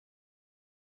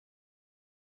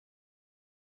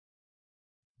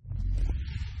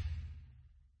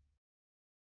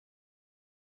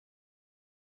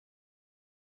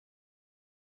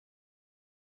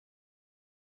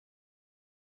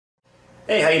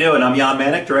Hey, how you doing? I'm Jaan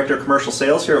Mannik, Director of Commercial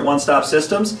Sales here at One Stop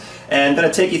Systems, and I'm going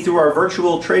to take you through our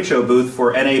virtual trade show booth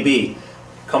for NAB.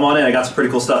 Come on in, I got some pretty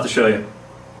cool stuff to show you.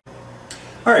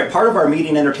 Alright, part of our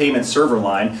meeting entertainment server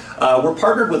line, we're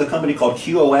partnered with a company called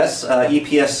QoS EPS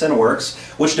Cineworks,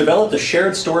 which developed a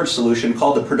shared storage solution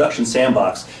called the Production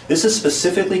Sandbox. This is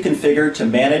specifically configured to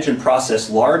manage and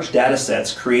process large data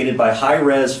sets created by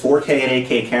high-res 4K and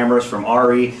 8K cameras from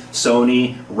ARRI,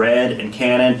 Sony, Red, and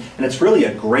Canon, and it's really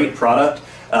a great product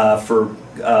for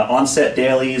on-set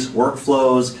dailies,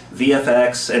 workflows,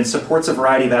 VFX, and supports a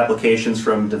variety of applications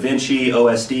from DaVinci,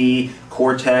 OSD,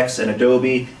 Cortex, and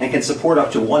Adobe, and can support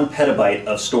up to 1 petabyte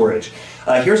of storage.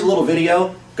 Here's a little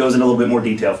video, goes in a little bit more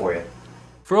detail for you.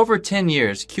 For over 10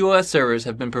 years, QoS servers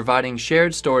have been providing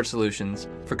shared storage solutions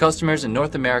for customers in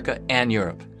North America and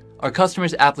Europe. Our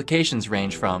customers' applications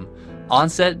range from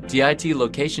on-set DIT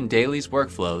location dailies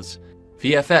workflows,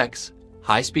 VFX,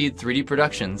 high-speed 3D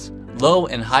productions, low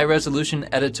and high-resolution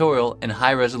editorial and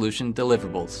high-resolution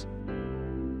deliverables.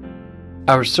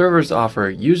 Our servers offer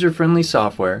user-friendly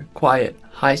software, quiet,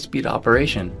 high-speed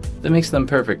operation that makes them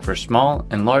perfect for small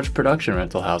and large production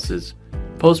rental houses,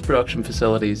 post-production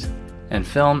facilities, and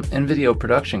film and video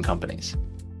production companies.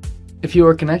 If you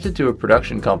are connected to a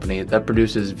production company that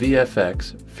produces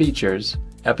VFX, features,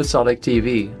 episodic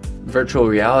TV, virtual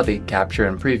reality capture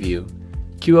and preview,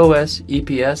 QoS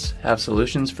EPS have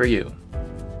solutions for you.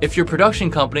 If your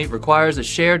production company requires a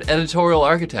shared editorial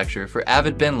architecture for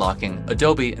Avid bin locking,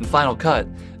 Adobe, and Final Cut,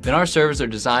 then our servers are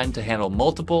designed to handle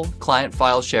multiple client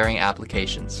file sharing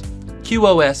applications.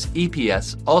 QoS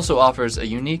EPS also offers a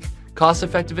unique,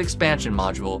 cost-effective expansion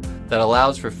module that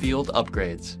allows for field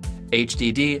upgrades.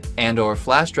 HDD and/or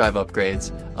flash drive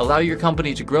upgrades allow your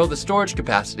company to grow the storage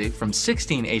capacity from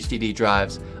 16 HDD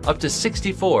drives up to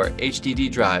 64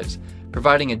 HDD drives,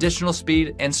 providing additional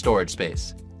speed and storage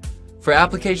space. For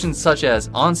applications such as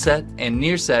on-set and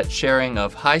near-set sharing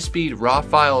of high-speed RAW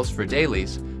files for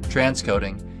dailies,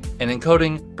 transcoding, and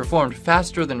encoding performed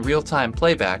faster than real-time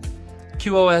playback,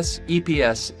 QoS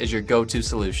EPS is your go-to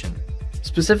solution.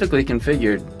 Specifically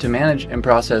configured to manage and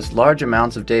process large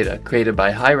amounts of data created by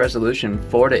high-resolution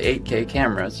 4 to 8K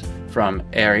cameras from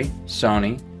ARRI,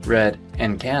 Sony, Red,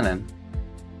 and Canon.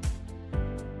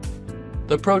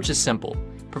 The approach is simple.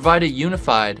 Provide a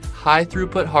unified,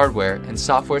 high-throughput hardware and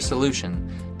software solution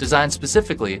designed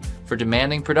specifically for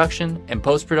demanding production and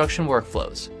post-production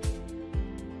workflows.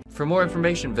 For more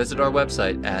information, visit our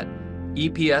website at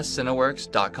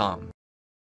epscineworks.com.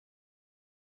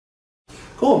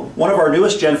 Cool. One of our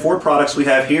newest Gen 4 products we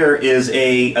have here is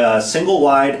a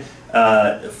single-wide,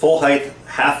 full-height,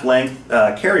 half-length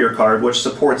carrier card, which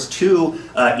supports 2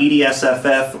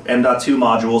 EDSFF M.2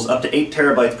 modules up to 8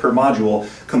 terabytes per module,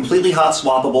 completely hot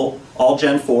swappable, all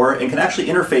Gen 4, and can actually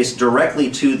interface directly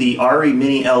to the ARRI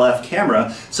Mini LF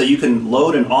camera, so you can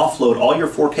load and offload all your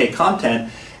 4K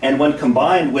content. And when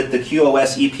combined with the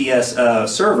QoS EPS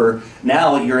server,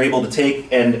 now you're able to take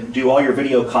and do all your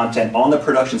video content on the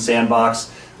Production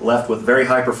Sandbox, left with very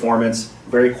high performance,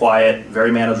 very quiet,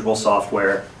 very manageable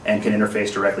software, and can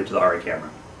interface directly to the ARRI camera.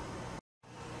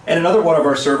 And another one of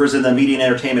our servers in the media and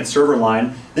entertainment server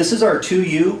line, this is our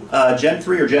 2U Gen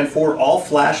 3 or Gen 4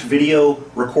 all-flash video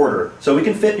recorder. So we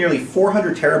can fit nearly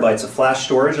 400 terabytes of flash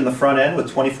storage in the front end with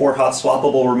 24 hot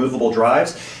swappable removable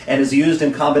drives, and is used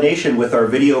in combination with our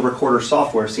video recorder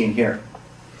software seen here.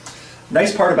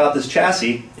 Nice part about this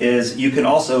chassis is you can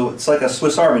also, it's like a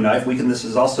Swiss Army knife, this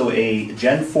is also a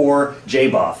Gen 4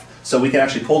 JBOF. So we can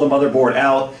actually pull the motherboard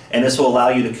out, and this will allow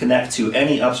you to connect to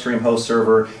any upstream host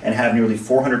server and have nearly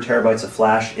 400 terabytes of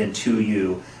flash in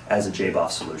 2U as a JBOF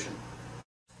solution.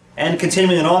 And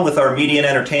continuing on with our media and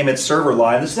entertainment server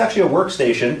line, this is actually a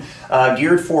workstation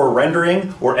geared for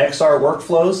rendering or XR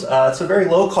workflows. It's a very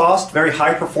low cost, very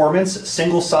high performance,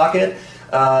 single socket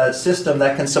system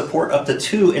that can support up to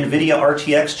 2 NVIDIA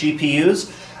RTX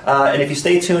GPUs. And if you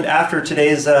stay tuned after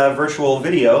today's virtual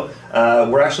video,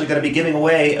 we're actually going to be giving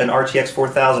away an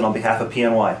RTX4000 on behalf of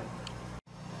PNY.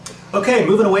 Okay,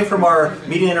 moving away from our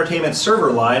media and entertainment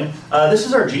server line, this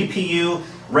is our GPU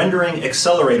rendering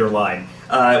accelerator line.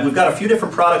 We've got a few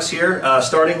different products here,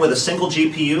 starting with a single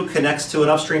GPU connects to an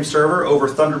upstream server over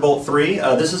Thunderbolt 3.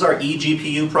 This is our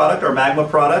eGPU product, our Magma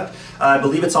product. I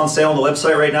believe it's on sale on the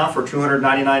website right now for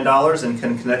 $299 and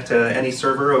can connect to any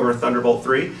server over Thunderbolt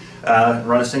 3.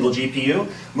 Run a single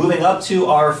GPU. Moving up to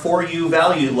our 4U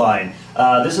value line.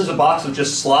 This is a box of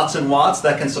just slots and watts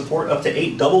that can support up to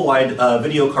 8 double-wide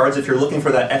video cards if you're looking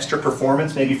for that extra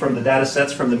performance, maybe from the data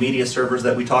sets from the media servers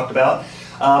that we talked about.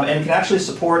 And can actually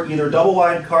support either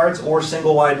double-wide cards or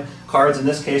single-wide cards. In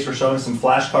this case, we're showing some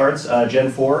flash cards,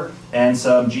 Gen 4, and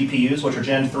some GPUs, which are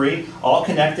Gen 3, all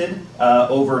connected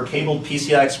over cabled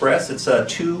PCI Express. It's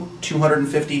two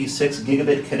 256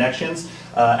 gigabit connections,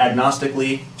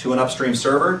 agnostically to an upstream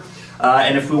server.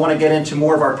 And if we want to get into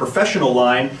more of our professional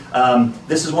line,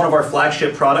 this is one of our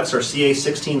flagship products, our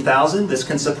CA16000. This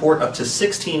can support up to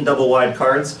 16 double-wide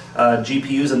cards.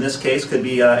 GPUs in this case could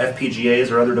be FPGAs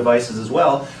or other devices as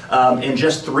well. In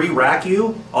just 3 rack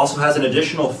U, also has an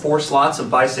additional 4 slots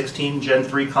of by16 Gen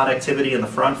 3 connectivity in the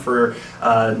front for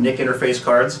NIC interface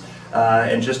cards.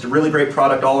 And just a really great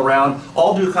product all around.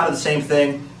 All do kind of the same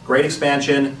thing, great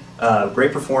expansion,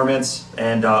 great performance,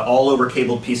 and all over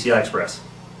cabled PCI Express.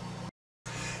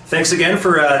 Thanks again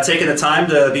for taking the time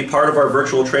to be part of our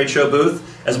virtual trade show booth.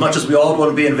 As much as we all want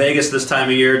to be in Vegas this time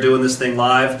of year doing this thing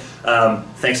live,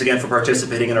 thanks again for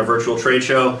participating in our virtual trade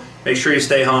show. Make sure you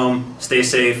stay home, stay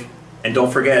safe, and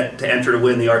don't forget to enter to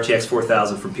win the RTX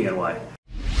 4000 from PNY.